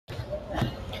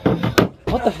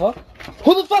What the fuck?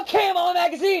 Who the fuck came on the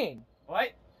magazine? What?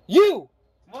 You!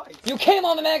 What? You came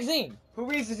on the magazine! Who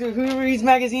reads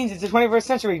magazines? It's the 21st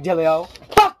century, Giglio.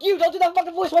 Fuck you! Don't do that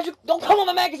fucking voice! Don't come on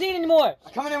the magazine anymore! I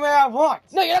come anywhere I want.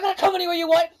 No, you're not gonna come anywhere you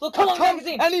want! Well, come on the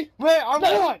magazine! Anywhere I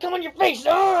want! Come on your face!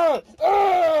 Yeah,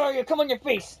 come on your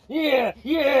face! Yeah!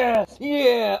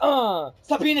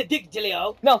 Stop being a dick,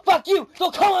 Giglio. No, fuck you!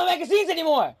 Don't come on the magazines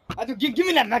anymore! Give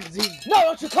me that magazine. No,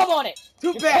 don't you come on it!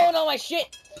 Too You're bad. calling on my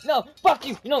shit! No, fuck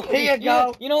you! Here you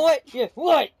go. You know what? Yeah,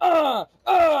 what?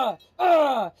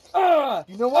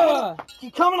 You know what?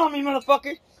 Keep coming on me,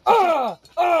 motherfucker.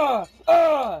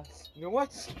 You know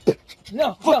what?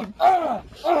 No,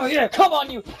 yeah, come on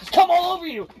you! Just come all over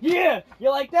you! Yeah! You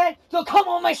like that? So come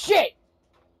on my shit!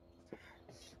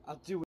 I'll do it.